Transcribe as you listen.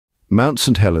Mount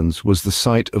St. Helens was the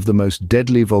site of the most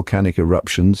deadly volcanic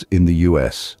eruptions in the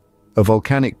US. A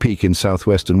volcanic peak in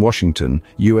southwestern Washington,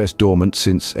 US dormant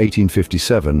since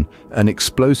 1857, an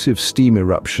explosive steam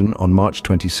eruption on March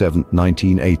 27,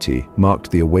 1980, marked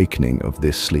the awakening of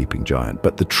this sleeping giant.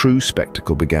 But the true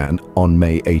spectacle began on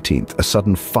May 18th. A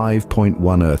sudden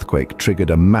 5.1 earthquake triggered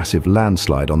a massive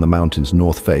landslide on the mountain's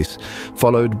north face,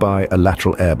 followed by a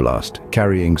lateral air blast,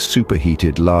 carrying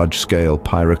superheated, large-scale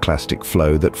pyroclastic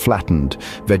flow that flattened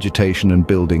vegetation and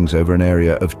buildings over an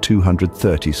area of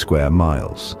 230 square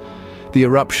miles. The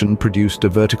eruption produced a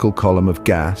vertical column of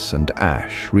gas and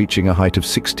ash, reaching a height of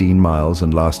 16 miles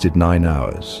and lasted 9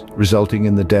 hours, resulting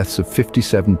in the deaths of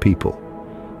 57 people.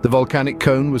 The volcanic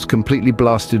cone was completely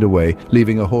blasted away,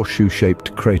 leaving a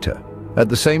horseshoe-shaped crater. At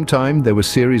the same time, there were a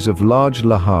series of large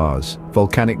lahars,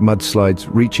 volcanic mudslides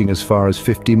reaching as far as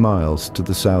 50 miles to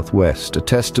the southwest, a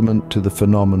testament to the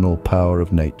phenomenal power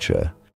of nature.